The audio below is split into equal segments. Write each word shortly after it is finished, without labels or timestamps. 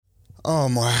Oh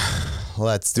my,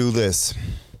 let's do this.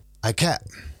 I can't.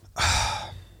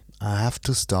 I have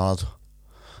to start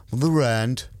with a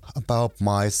rant about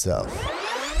myself.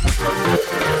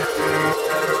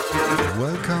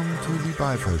 Welcome to the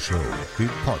Bifo Show, the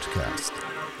podcast,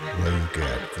 where you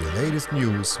get the latest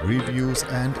news, reviews,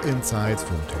 and insights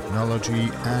from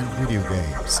technology and video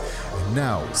games. And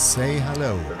now, say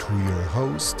hello to your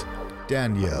host,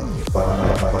 Daniel.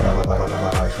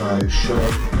 Bifo Show.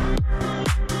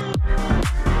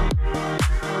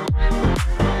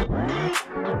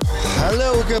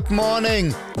 Hello, good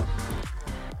morning.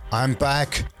 I'm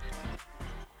back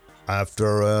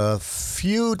after a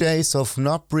few days of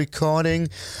not recording.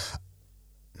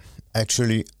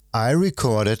 Actually, I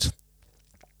recorded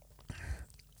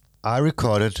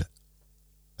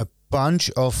a bunch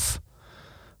of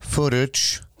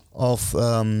footage of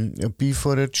B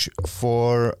footage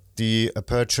for the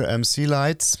Aperture MC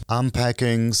lights,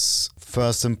 unpackings,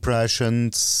 first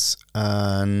impressions,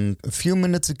 and a few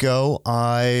minutes ago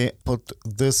I put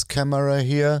this camera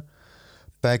here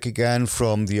back again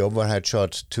from the overhead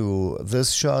shot to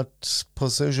this shot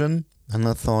position, and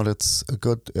I thought it's a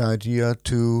good idea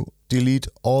to delete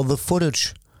all the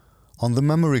footage on the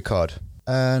memory card.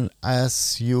 And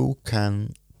as you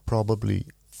can probably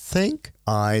think,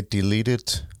 I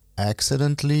deleted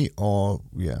accidentally all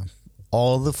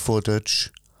the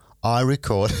footage I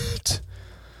recorded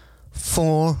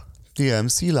for the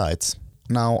MC lights.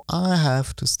 Now I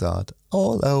have to start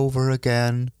all over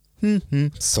again.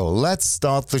 So let's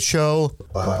start the show.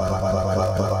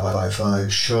 Wi-Fi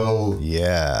show.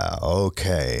 Yeah,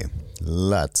 okay.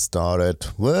 Let's start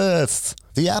it with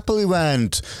the Apple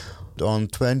event on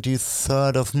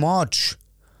 23rd of March.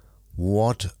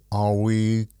 What are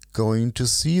we going to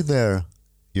see there?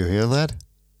 You hear that?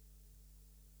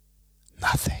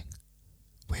 Nothing.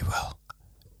 We will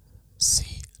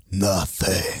see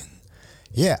nothing.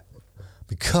 Yeah,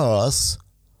 because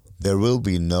there will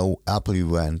be no Apple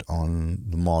event on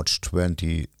March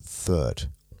 23rd.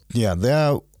 Yeah,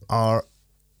 there are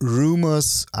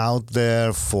rumors out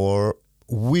there for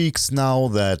weeks now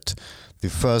that the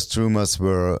first rumors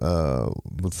were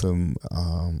with the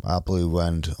Apple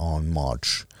event on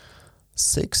March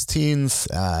 16th,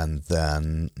 and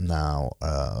then now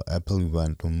Apple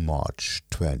event on March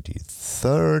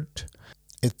 23rd.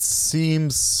 It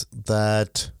seems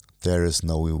that there is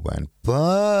no event,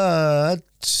 but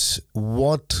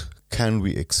what can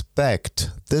we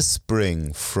expect this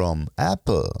spring from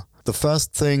Apple? The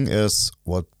first thing is,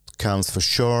 what comes for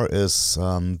sure is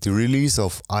the release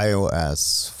of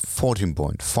iOS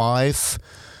 14.5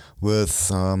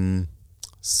 with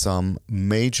some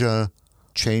major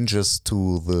changes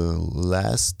to the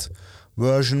last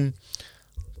version.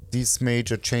 These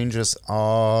major changes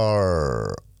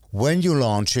are: when you're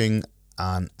launching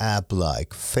an app like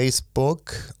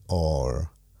Facebook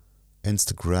or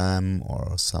Instagram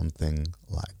or something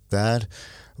like that,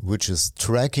 which is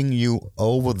tracking you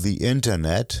over the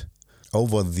internet,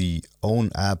 over the own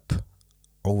app,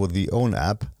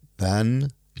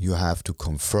 then you have to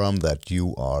confirm that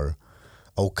you are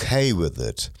okay with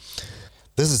it.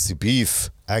 This is the beef,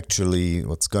 actually,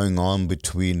 what's going on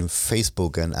between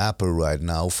Facebook and Apple right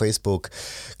now. Facebook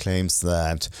claims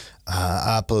that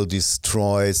Apple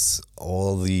destroys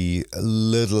all the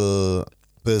little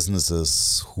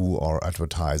businesses who are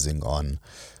advertising on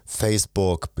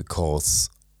Facebook because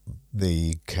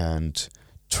they can't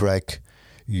track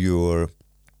your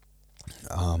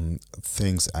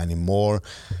things anymore.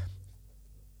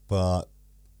 But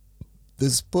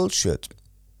this is bullshit.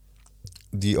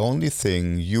 The only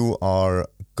thing you are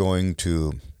going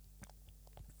to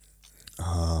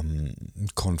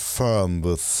confirm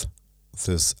with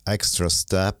this extra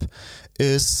step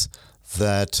is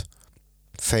that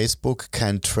Facebook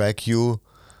can track you,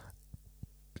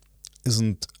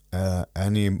 isn't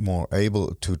any more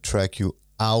able to track you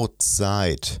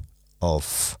outside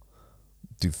of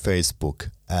the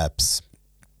Facebook apps,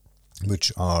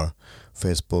 which are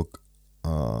Facebook,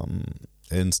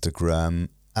 Instagram,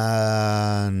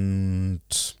 and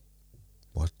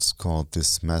what's called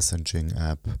this messaging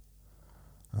app.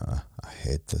 I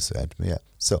hate this ad. Yeah.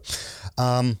 So,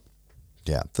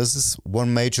 this is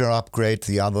one major upgrade.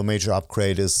 The other major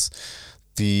upgrade is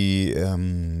the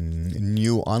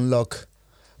new unlock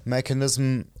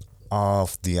mechanism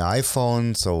of the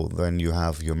iPhone. So when you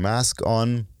have your mask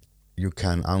on, you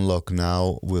can unlock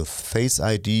now with Face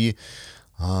ID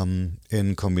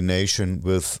in combination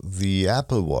with the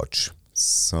Apple Watch.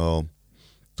 So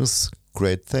this is a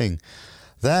great thing.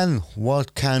 Then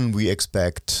what can we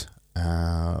expect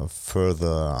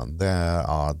further? There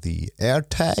are the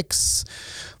AirTags,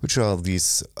 which are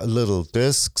these little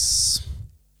discs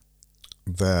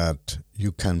that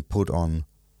you can put on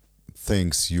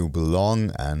things you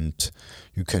belong, and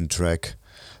you can track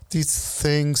these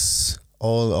things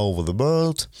all over the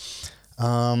world.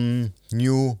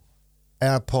 New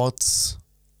AirPods,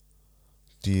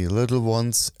 the little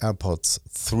ones, AirPods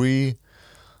 3,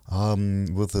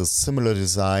 with a similar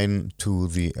design to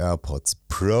the AirPods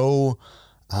Pro,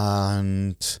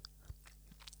 and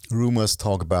rumors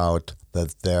talk about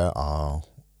that there are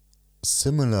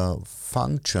similar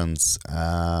functions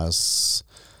as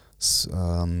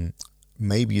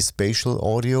maybe spatial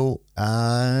audio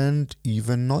and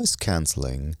even noise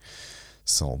cancelling.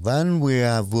 So then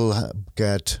will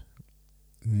get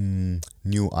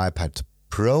new iPad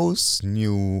Pros,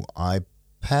 new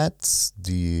iPads,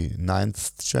 the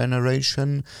 9th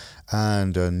generation,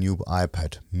 and a new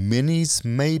iPad Minis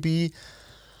maybe.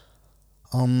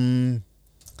 Then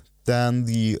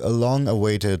the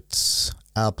long-awaited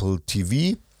Apple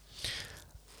TV.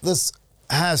 This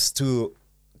has to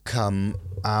come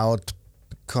out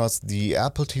because the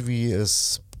Apple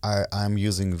TV I'm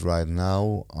using it right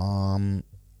now.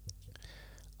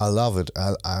 I love it.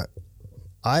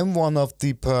 I'm one of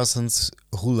the persons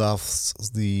who loves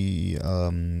the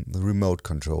remote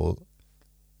control,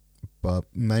 but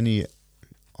many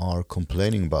are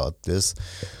complaining about this.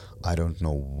 I don't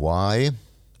know why.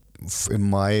 In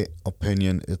my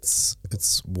opinion, it's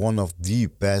one of the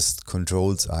best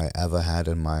controls I ever had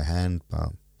in my hand,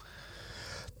 but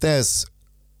there's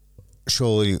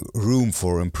surely room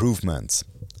for improvements.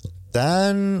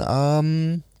 Then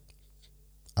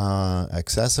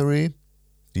accessory,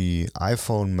 the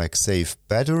iPhone MagSafe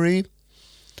battery,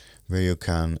 where you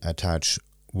can attach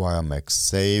via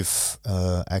MagSafe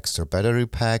extra battery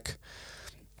pack.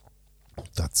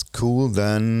 That's cool.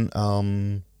 Then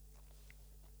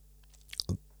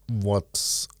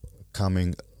what's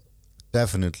coming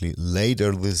definitely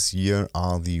later this year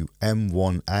are the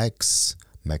M1X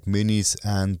Mac Minis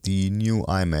and the new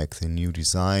iMac, the new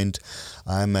designed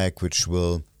iMac, which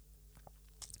will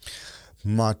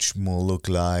much more look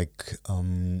like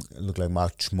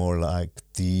much more like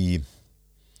the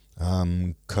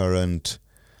current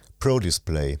Pro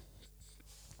Display.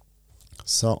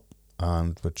 So,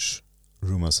 and which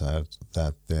rumors said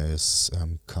that this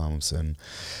comes in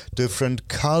different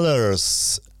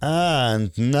colors.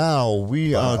 And now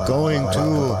we are going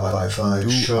to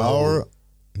do our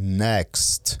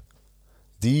next,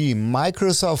 the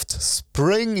Microsoft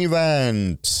Spring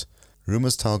event.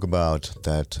 Rumors talk about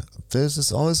that this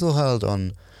is also held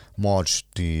on March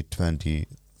the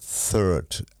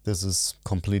 23rd. This is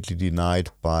completely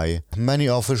denied by many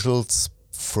officials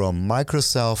from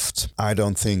Microsoft. I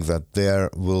don't think that there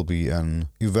will be an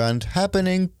event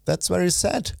happening. That's very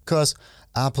sad, because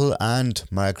Apple and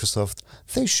Microsoft,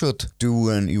 they should do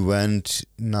an event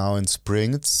now in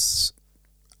spring.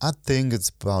 I think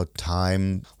it's about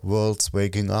time. World's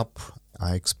waking up.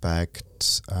 I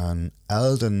expect an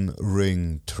Elden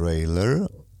Ring trailer,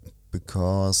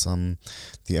 because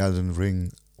the Elden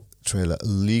Ring trailer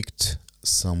leaked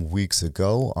some weeks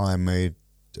ago. I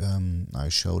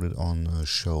showed it on a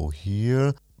show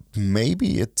here.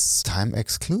 Maybe it's time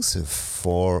exclusive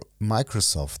for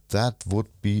Microsoft. That would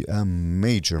be a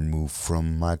major move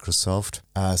from Microsoft,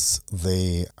 as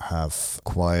they have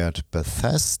acquired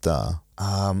Bethesda.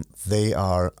 They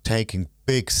are taking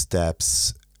big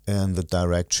steps in the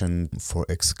direction for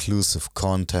exclusive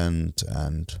content,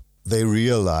 and they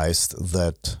realized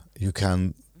that you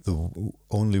can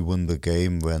only win the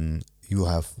game when you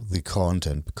have the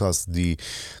content, because the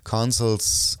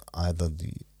consoles, either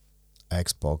the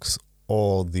Xbox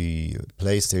or the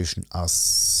PlayStation, are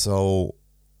so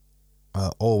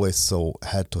always so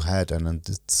head-to-head, and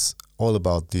it's all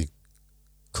about the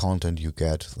content you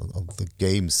get, of the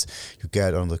games you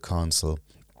get on the console.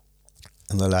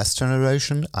 In the last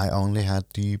generation, I only had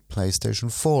the PlayStation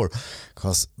 4,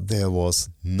 because there was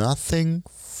nothing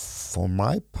from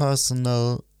my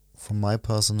personal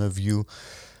view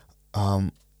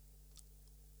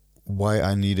why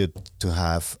I needed to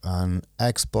have an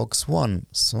Xbox One.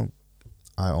 So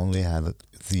I only had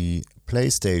the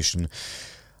PlayStation.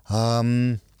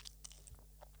 Halo.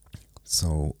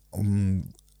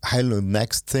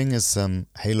 Next thing is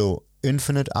Halo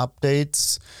Infinite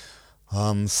updates.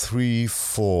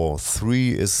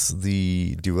 343 is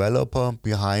the developer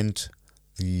behind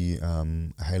the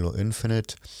Halo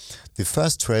Infinite. The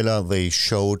first trailer they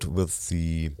showed with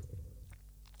the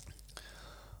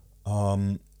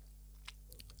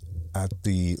at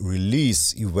the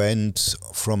release event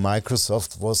from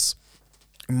Microsoft was,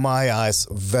 in my eyes,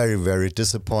 very, very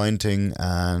disappointing,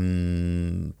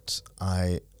 and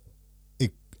I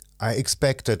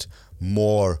expected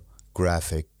more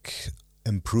graphic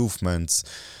improvements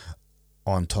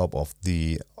on top of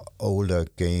the older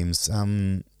games.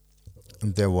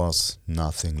 There was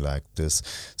nothing like this.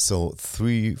 So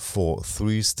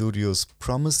 343 Studios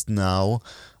promised now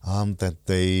that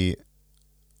they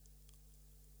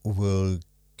will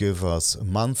give us a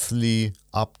monthly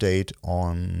update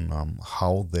on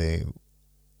how they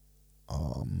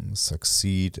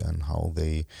succeed and how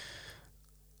they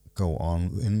go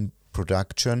on in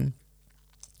production.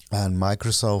 And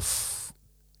Microsoft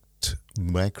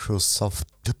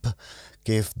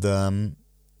gave them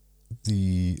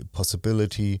the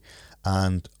possibility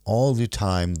and all the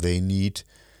time they need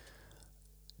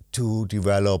to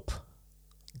develop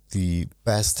the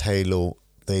best Halo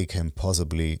they can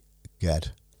possibly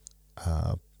get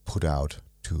put out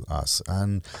to us.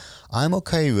 And I'm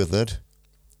okay with it,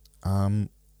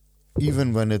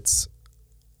 even when it's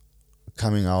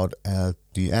coming out at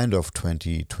the end of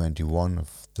 2021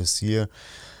 of this year.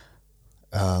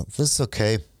 This is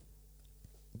okay.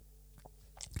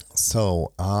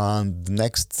 So, the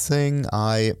next thing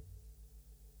I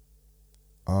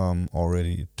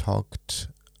already talked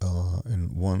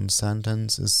in one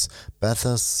sentence is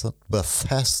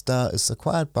Bethesda is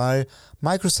acquired by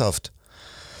Microsoft.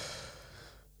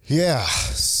 Yeah,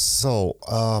 so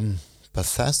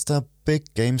Bethesda,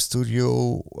 big game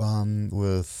studio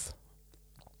with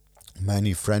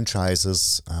many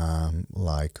franchises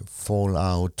like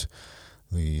Fallout,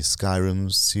 the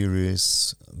Skyrim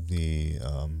series, the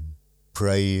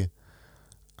Prey.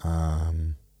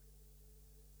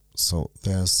 So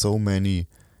there are so many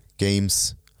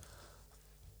games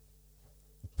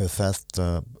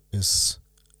Bethesda is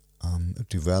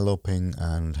developing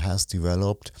and has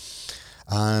developed.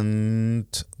 And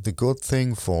the good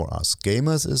thing for us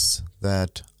gamers is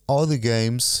that all the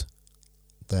games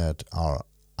that are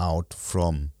out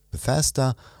from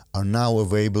Bethesda are now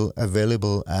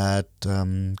available at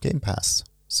Game Pass.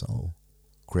 So,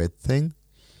 great thing.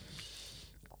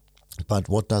 But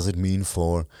what does it mean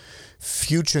for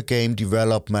future game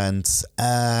developments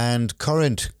and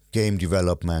current game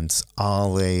developments?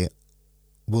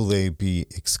 Will they be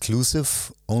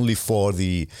exclusive only for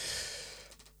the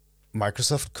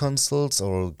Microsoft consoles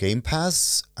or Game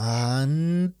Pass?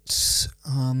 And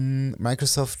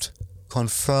Microsoft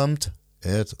confirmed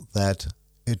that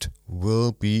it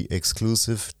will be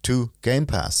exclusive to Game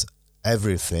Pass.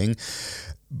 Everything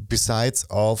besides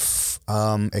of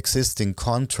existing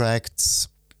contracts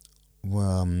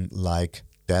like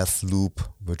Deathloop,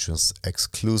 which is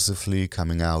exclusively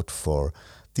coming out for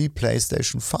the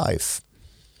PlayStation 5.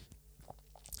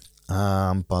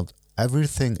 But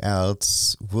everything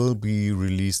else will be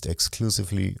released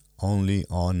exclusively only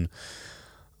on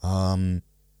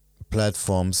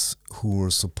platforms who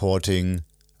are supporting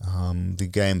the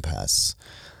Game Pass.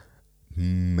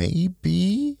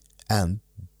 Maybe, and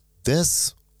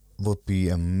this would be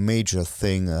a major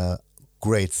thing, a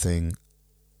great thing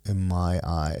in my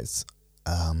eyes.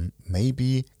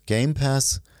 Maybe Game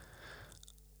Pass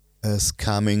is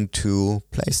coming to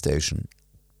PlayStation.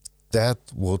 That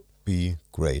would be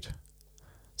great.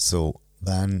 So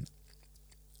then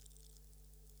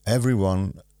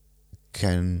everyone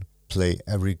can play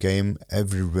every game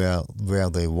everywhere where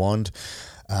they want.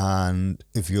 And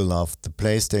if you love the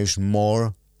PlayStation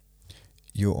more,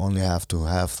 you only have to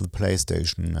have the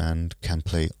PlayStation and can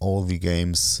play all the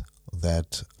games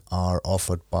that are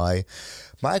offered by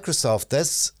Microsoft.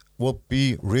 This would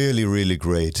be really, really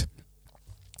great.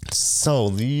 So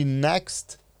the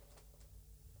next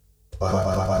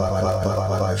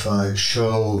Wi-Fi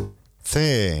show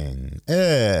thing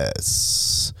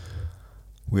is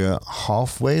we're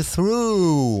halfway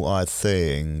through, I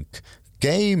think.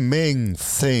 Gaming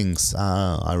things.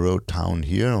 I wrote down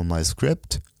here on my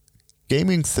script.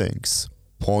 Gaming things.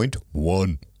 Point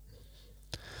 1.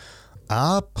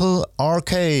 Apple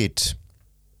Arcade.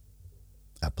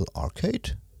 Apple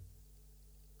Arcade?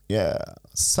 Yeah.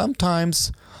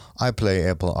 Sometimes I play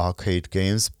Apple Arcade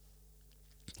games.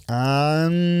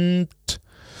 And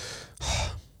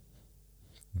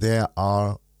there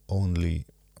are only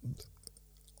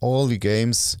all the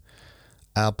games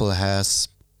Apple has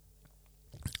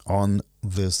on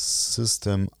this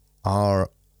system are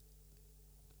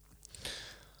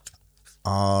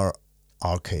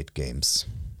arcade games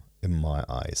in my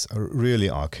eyes, are really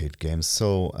arcade games.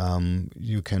 So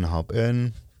you can hop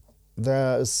in.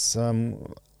 There is a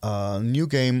new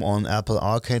game on Apple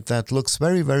Arcade that looks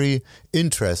very, very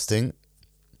interesting.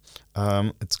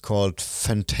 It's called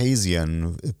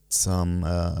Fantasian. It's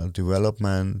developed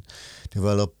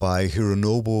by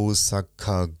Hironobu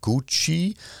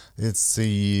Sakaguchi. It's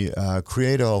the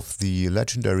creator of the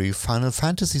legendary Final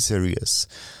Fantasy series.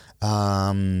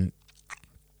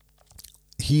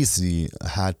 he's the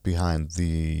head behind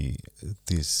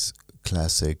these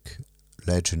classic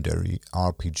legendary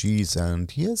RPGs,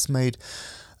 and he has made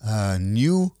a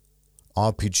new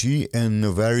RPG in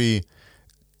a very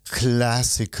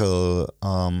classical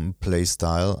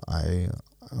playstyle.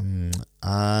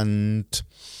 And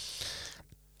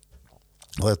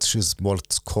that's just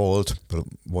what's called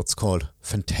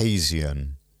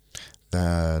Phantasian.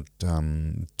 That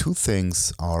two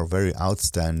things are very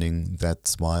outstanding.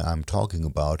 That's why I'm talking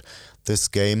about this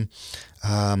game.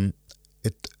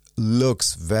 It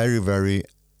looks very, very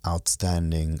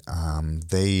outstanding.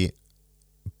 They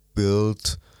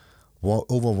built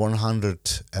over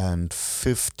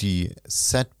 150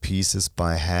 set pieces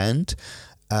by hand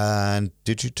and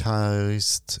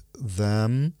digitized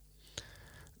them,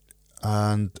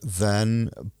 and then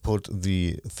put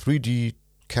the 3D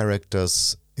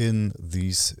characters in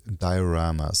these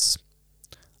dioramas.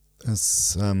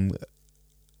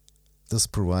 This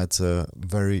provides a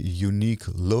very unique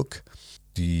look.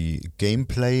 The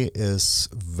gameplay is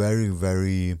very,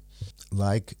 very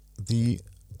like the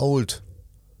old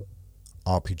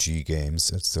RPG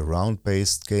games. It's the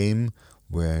round-based game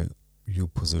where you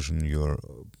position your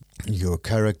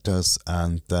characters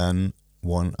and then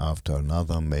one after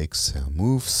another makes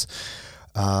moves.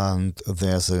 And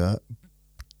there's a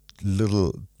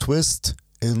little twist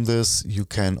in this. You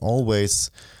can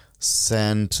always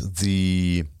send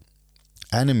the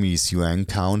enemies you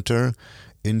encounter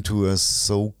into a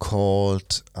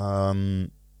so-called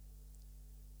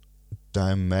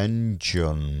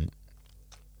dimension.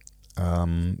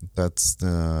 That's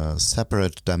the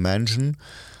separate dimension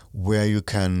where you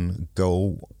can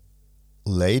go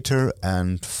later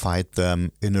and fight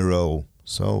them in a row.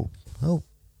 So,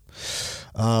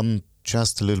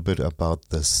 just a little bit about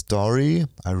the story.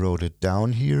 I wrote it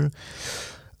down here.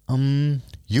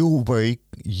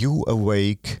 You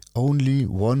awake, only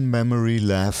one memory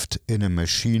left in a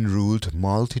machine-ruled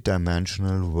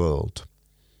multi-dimensional world.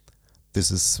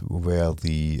 This is where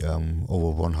the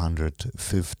over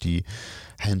 150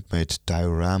 handmade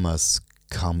dioramas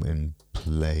come in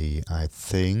play, I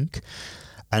think.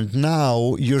 And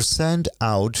now you're sent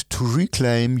out to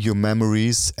reclaim your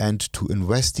memories and to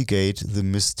investigate the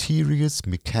mysterious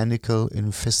mechanical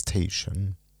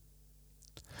infestation.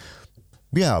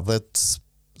 Yeah, that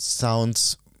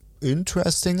sounds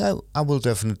interesting. I will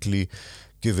definitely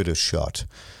give it a shot.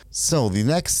 So the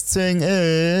next thing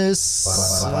is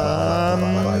what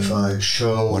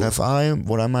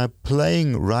am I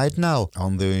playing right now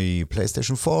on the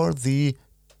PlayStation 4? The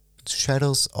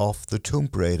Shadows of the Tomb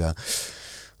Raider.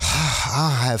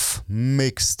 I have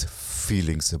mixed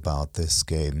feelings about this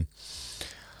game.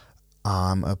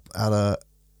 I'm at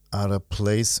a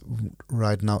place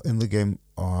right now in the game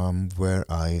where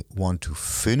I want to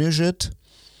finish it,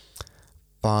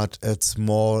 but it's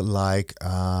more like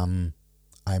I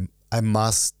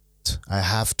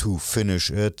have to finish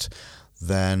it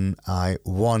than I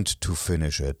want to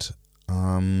finish it.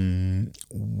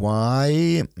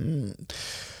 Why?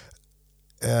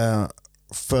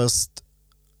 First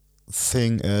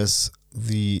thing is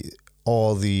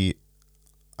all the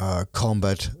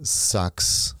combat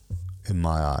sucks in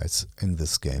my eyes in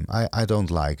this game. I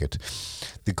don't like it.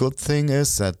 The good thing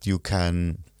is that you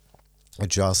can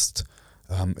adjust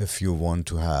if you want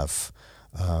to have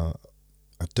a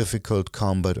difficult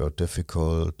combat or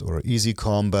difficult or easy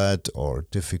combat or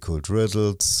difficult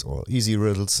riddles or easy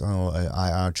riddles.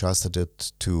 I adjusted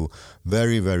it to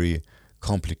very, very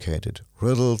complicated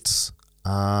riddles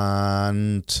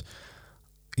and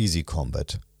easy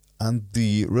combat. And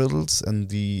the riddles and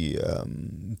the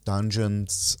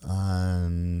dungeons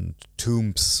and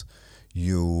tombs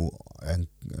you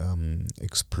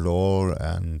explore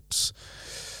and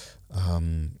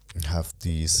have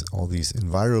all these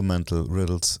environmental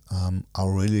riddles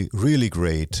are really, really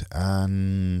great.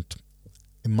 And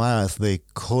in my eyes, they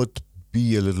could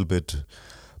be a little bit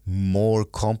more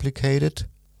complicated,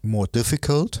 more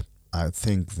difficult. I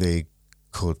think they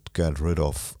could get rid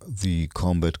of the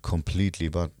combat completely,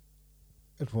 but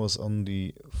it was on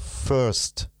the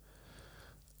first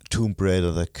Tomb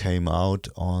Raider that came out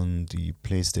on the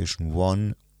PlayStation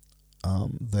 1.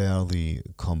 There the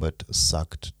combat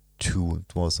sucked too.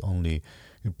 It was only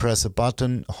you press a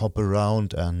button, hop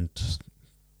around, and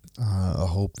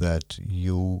hope that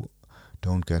you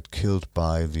don't get killed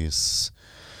by these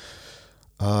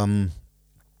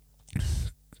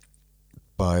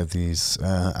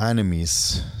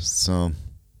enemies. So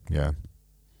yeah,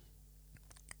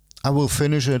 I will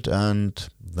finish it and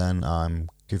then I'm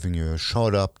giving you a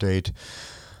short update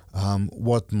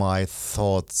what my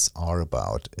thoughts are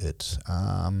about it.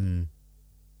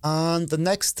 And the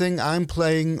next thing I'm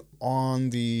playing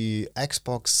on the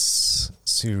Xbox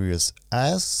Series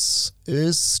S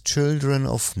is Children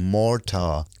of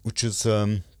Morta, which is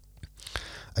a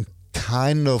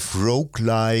kind of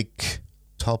roguelike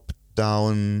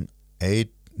top-down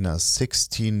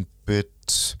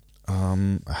 16-bit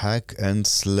hack and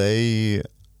slay.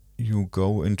 You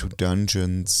go into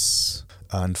dungeons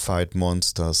and fight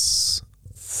monsters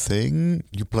thing.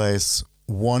 You play as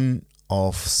one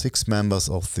of 6 members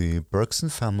of the Bergson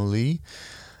family,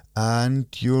 and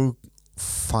you're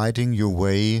fighting your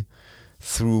way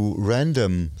through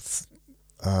random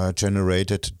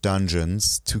generated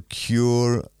dungeons to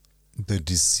cure the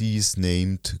disease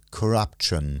named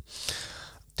corruption.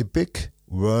 The big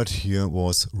word here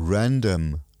was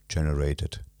random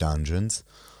generated dungeons.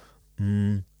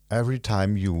 Every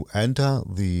time you enter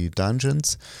the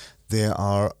dungeons, they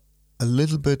are a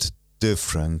little bit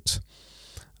different.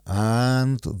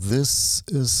 And this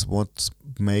is what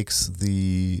makes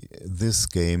this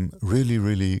game really,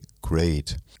 really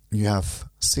great. You have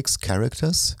 6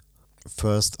 characters.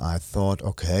 First I thought,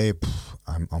 okay,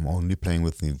 I'm only playing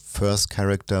with the first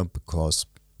character because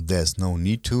there's no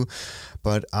need to.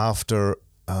 But after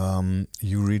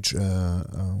you reach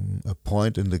a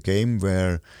point in the game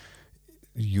where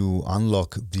you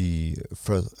unlock the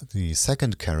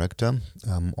second character,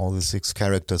 all the 6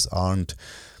 characters aren't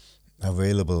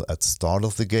available at start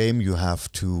of the game. You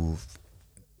have to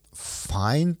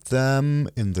find them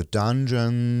in the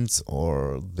dungeons,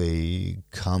 or they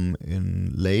come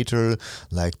in later.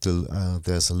 Like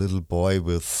there's a little boy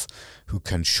who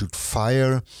can shoot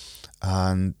fire,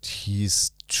 and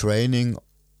he's training.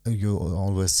 You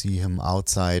always see him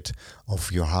outside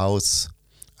of your house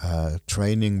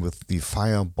training with the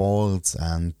fireballs,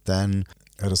 and then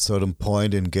at a certain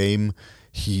point in game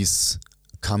he's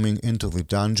coming into the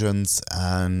dungeons,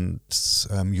 and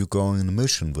you go on a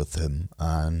mission with him,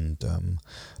 and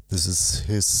this is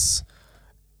his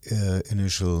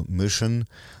initial mission.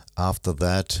 After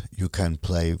that you can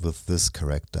play with this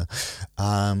character.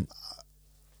 In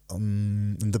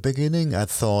the beginning I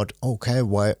thought, okay,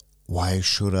 why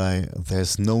should I?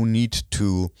 There's no need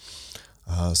to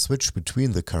switch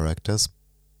between the characters,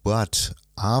 but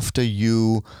after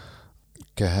you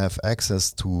have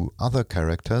access to other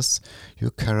characters, your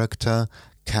character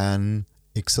can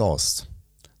exhaust.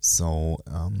 So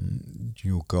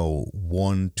you go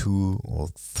 1, 2, or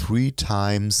 3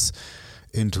 times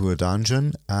into a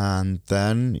dungeon, and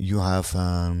then you have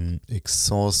an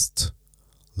exhaust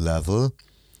level,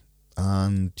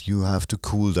 and you have to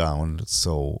cool down.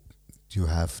 So you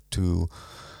have to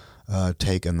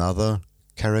take another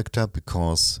character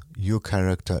because your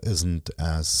character isn't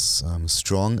as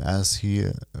strong as he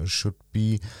should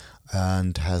be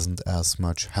and hasn't as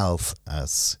much health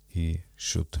as he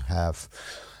should have.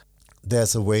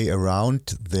 There's a way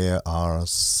around. There are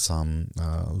some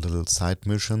little side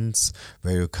missions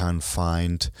where you can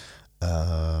find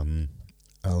a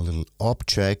little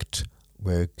object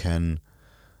where you can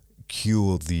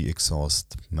cure the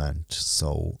exhaustment.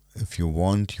 So if you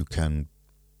want, you can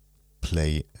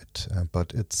play it,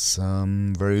 but it's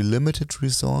very limited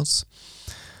resource,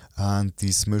 and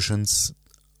these missions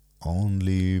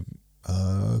only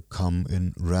come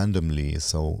in randomly,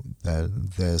 so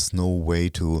there's no way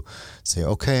to say,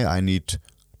 okay, I need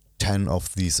 10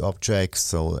 of these objects,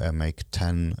 so I make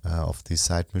 10 of these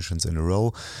side missions in a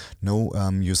row. No,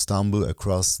 you stumble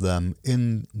across them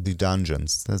in the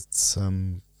dungeons. That's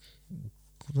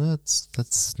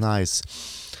nice.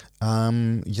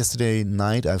 Yesterday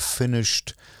night I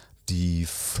finished the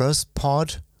first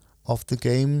part of the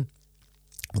game,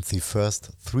 the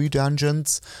first 3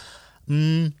 dungeons,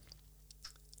 and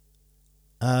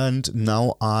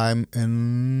now I'm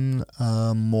in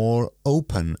a more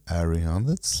open area.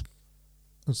 That's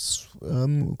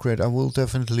great. I will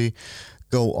definitely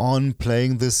go on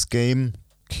playing this game,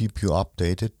 keep you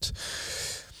updated.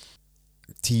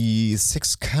 The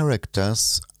 6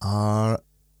 characters are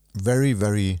very,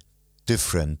 very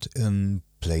different in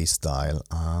playstyle.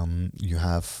 You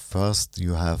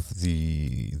have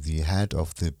the head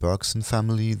of the Bergson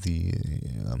family,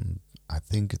 I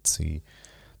think it's the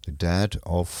dad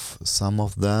of some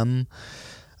of them,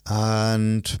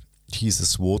 and he's a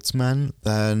swordsman.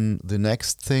 Then the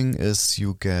next thing is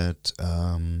you get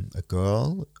a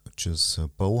girl, which is a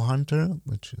bow hunter,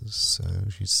 which is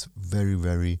she's very,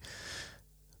 very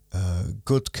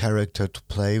good character to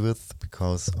play with,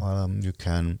 because you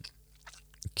can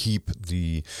keep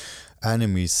the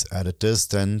enemies at a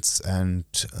distance, and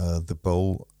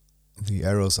the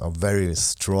arrows are very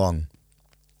strong.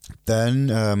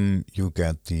 Then you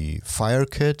get the fire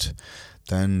kit.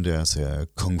 Then there's a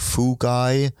kung fu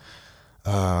guy,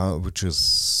 which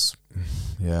is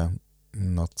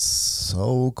not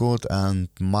so good. And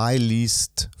my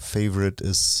least favorite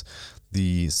is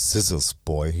the Scissors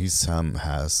Boy. He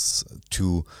has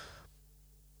two.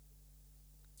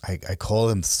 I call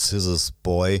him Scissors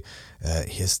Boy.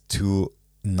 He has two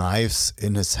knives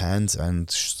in his hands, and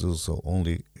so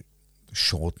only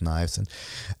short knives,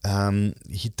 and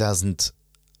he doesn't.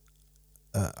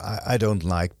 I don't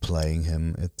like playing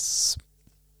him.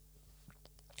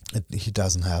 He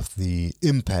doesn't have the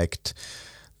impact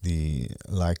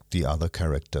like the other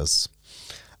characters.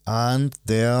 And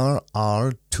there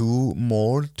are two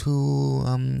more who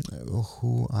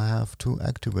I have to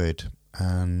activate.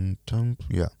 And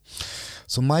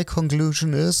so my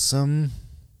conclusion is,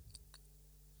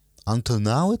 until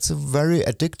now it's a very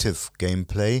addictive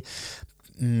gameplay,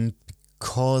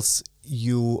 because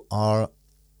you are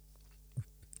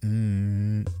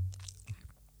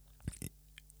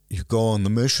you go on the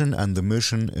mission, and the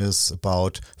mission is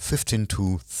about 15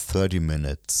 to 30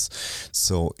 minutes.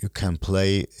 So you can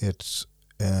play it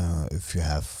if you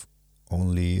have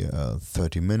only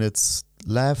 30 minutes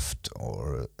left,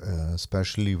 or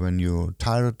especially when you're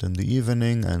tired in the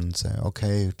evening and say,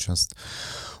 okay, just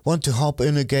want to hop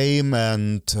in a game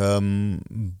and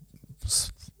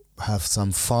have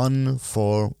some fun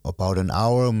for about an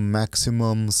hour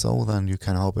maximum. So then you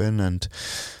can hop in and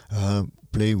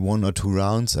play 1 or 2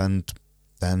 rounds, and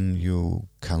then you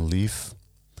can leave.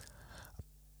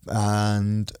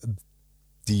 And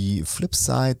the flip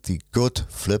side, the good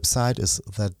flip side, is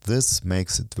that this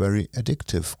makes it very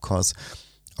addictive, because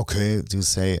you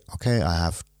say, I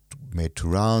have made 2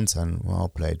 rounds and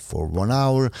played for 1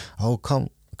 hour. Oh, come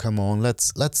on,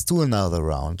 let's do another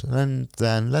round, and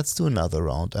then let's do another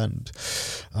round, and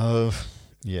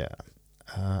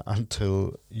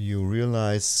until you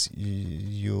realize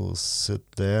you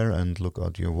sit there and look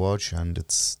at your watch, and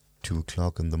it's 2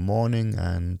 o'clock in the morning,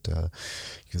 and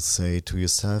you say to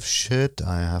yourself, shit,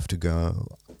 I have to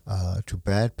go to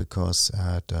bed, because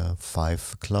at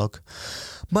 5 o'clock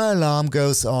my alarm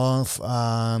goes off,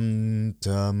 and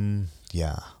the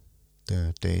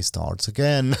day starts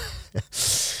again.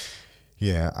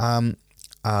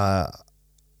 I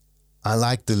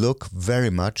like the look very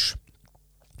much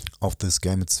of this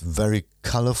game. It's very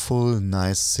colorful,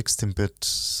 nice 16-bit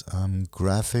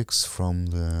graphics from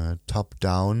the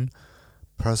top-down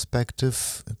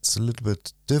perspective. It's a little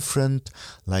bit different,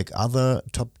 like other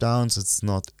top-downs. It's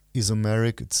not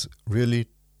isometric. It's really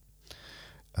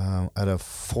at a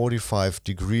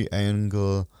 45-degree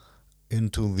angle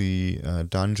into the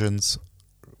dungeons,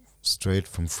 straight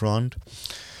from front.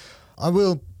 I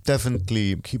will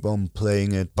definitely keep on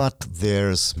playing it, but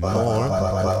there's more.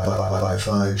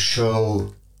 Wi-Fi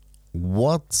show.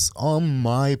 What's on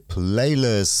my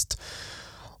playlist?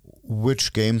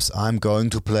 Which games I'm going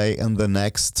to play in the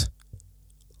next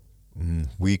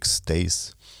weeks,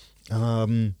 days?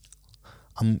 I'm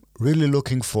really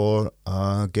looking for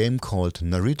a game called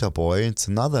Narita Boy. It's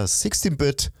another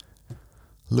 16-bit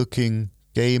looking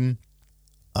game.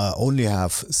 I only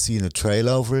have seen a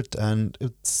trailer of it, and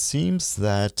it seems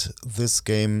that this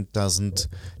game doesn't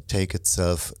take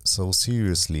itself so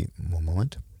seriously. One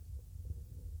moment.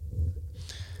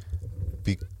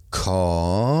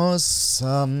 Because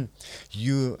the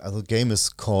game is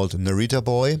called Narita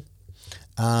Boy,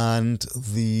 and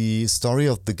the story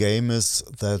of the game is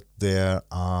that they're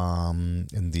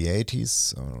in the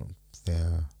 80s.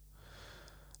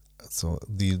 So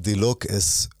the look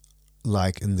is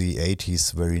like in the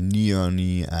 80s, very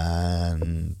neon-y,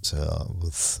 and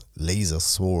with laser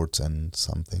swords and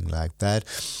something like that.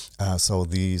 So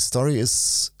the story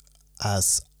is,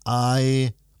 as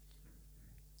I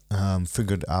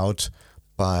figured out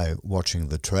by watching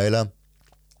the trailer,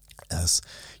 as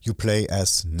you play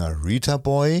as Narita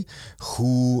Boy,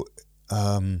 who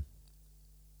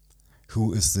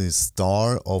is the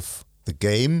star of the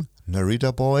game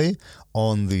Narita Boy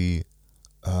on the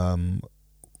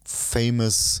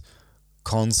famous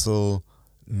console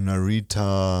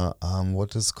Narita,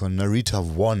 Narita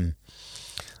 1.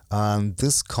 And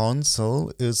this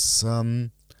console is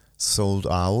sold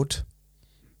out,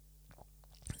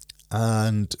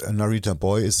 and Narita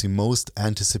Boy is the most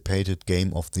anticipated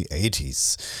game of the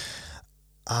 80s.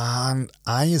 And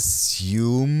I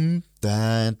assume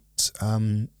that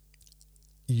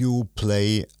you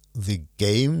play the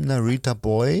game Narita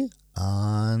Boy,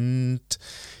 and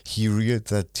he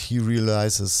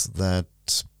realizes that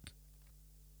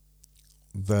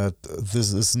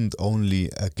this isn't only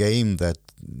a game, that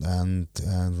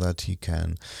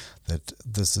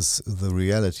this is the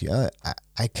reality.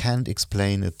 I can't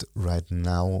explain it right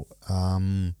now,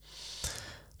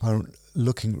 are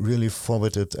looking really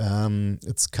forward to it.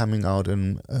 It's coming out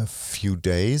in a few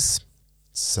days.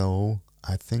 So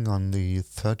I think on the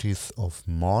 30th of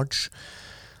March.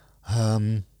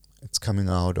 It's coming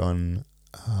out on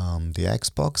the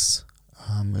Xbox.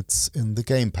 It's in the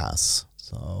Game Pass.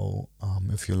 So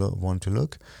if you want to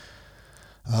look,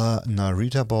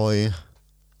 Narita Boy,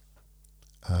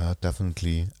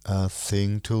 definitely a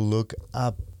thing to look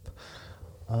up.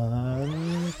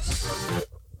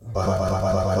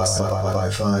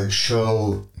 Wi-Fi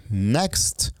show.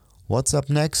 Next, what's up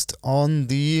next on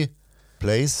the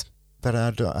place that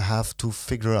I have to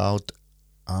figure out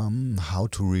how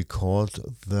to record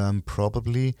them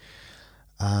properly,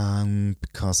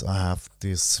 because I have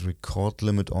this record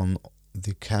limit on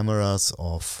the cameras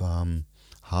of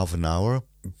half an hour.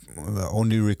 We're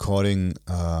only recording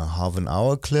half an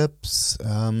hour clips,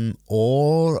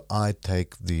 or I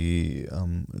take the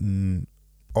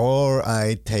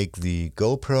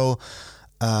GoPro,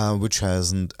 which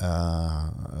hasn't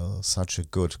such a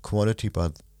good quality.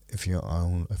 But if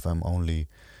I'm only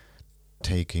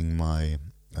taking my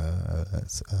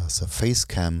as a face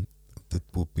cam, that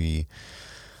would be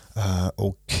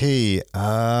okay.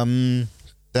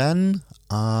 Then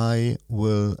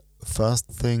first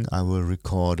thing I will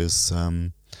record is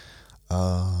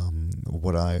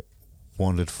what I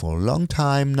wanted for a long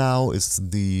time now is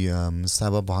the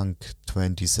Cyberpunk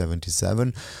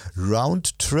 2077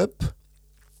 round trip,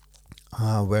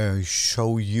 where I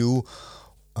show you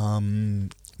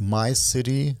my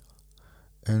city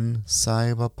in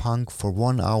Cyberpunk for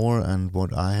 1 hour and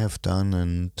what I have done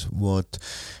and what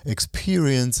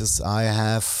experiences I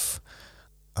have.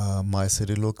 My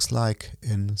city looks like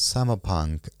in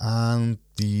Cyberpunk. And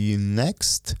the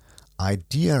next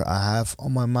idea I have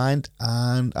on my mind,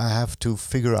 and I have to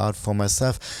figure out for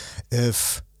myself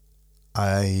if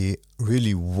I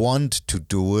really want to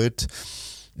do it.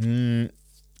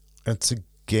 It's a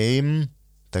game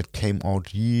that came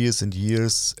out years and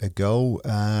years ago,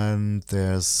 and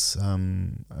there's a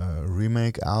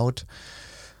remake out.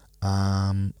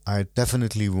 I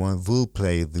definitely will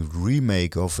play the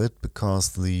remake of it,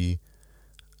 because the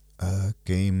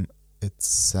game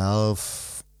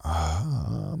itself,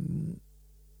 I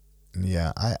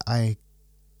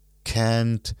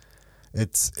can't.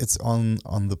 It's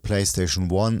on the PlayStation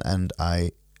 1, and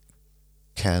I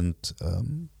can't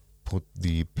put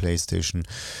the PlayStation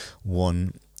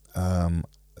 1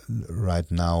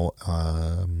 right now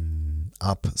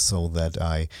up so that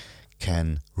I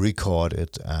can record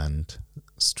it and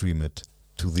stream it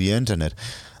to the internet.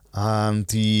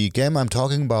 The game I'm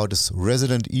talking about is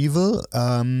Resident Evil.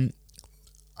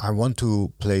 I want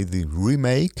to play the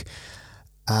remake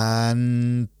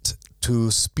and to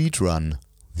speedrun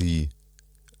the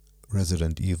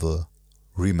Resident Evil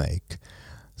remake.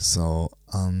 So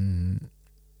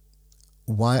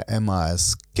why am I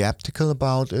skeptical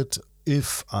about it?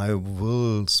 If I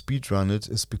will speedrun it,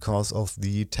 is because of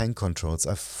the tank controls.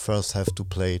 I first have to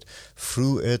play it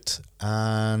through it,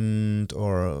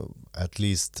 or at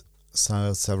least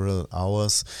several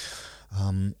hours,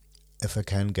 if I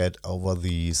can get over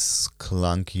these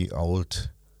clunky old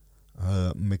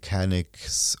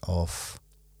mechanics of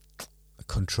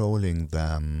controlling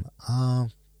them.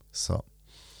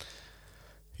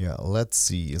 Let's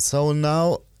see. So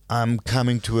now I'm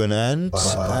coming to an end,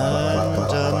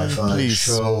 and please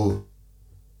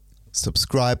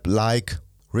subscribe, like,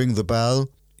 ring the bell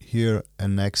here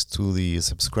and next to the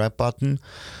subscribe button.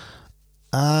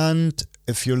 And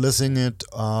if you're listening it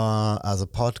as a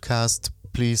podcast,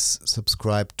 please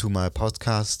subscribe to my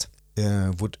podcast.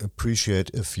 Would appreciate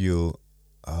if you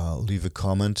leave a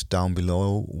comment down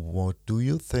below. What do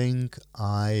you think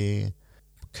I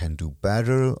can do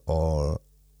better, or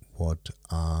what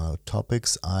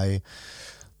topics I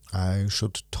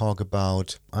should talk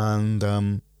about? And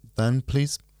then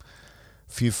please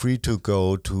feel free to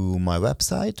go to my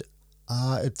website.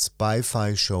 It's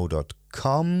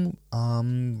bifishow.com,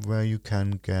 where you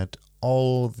can get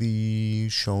all the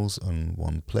shows in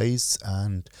one place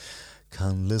and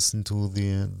can listen to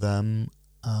them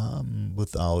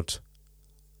without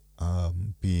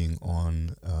being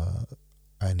on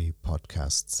any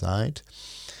podcast site.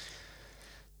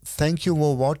 Thank you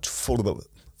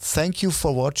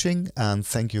for watching, and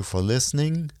thank you for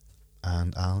listening,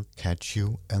 and I'll catch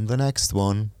you in the next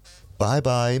one. Bye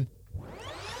bye.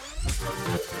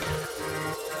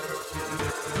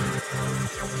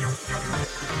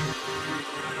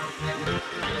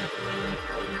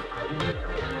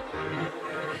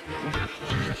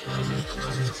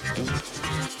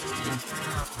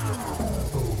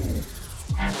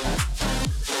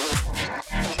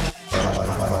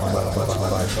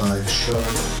 Wi-Fi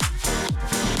show.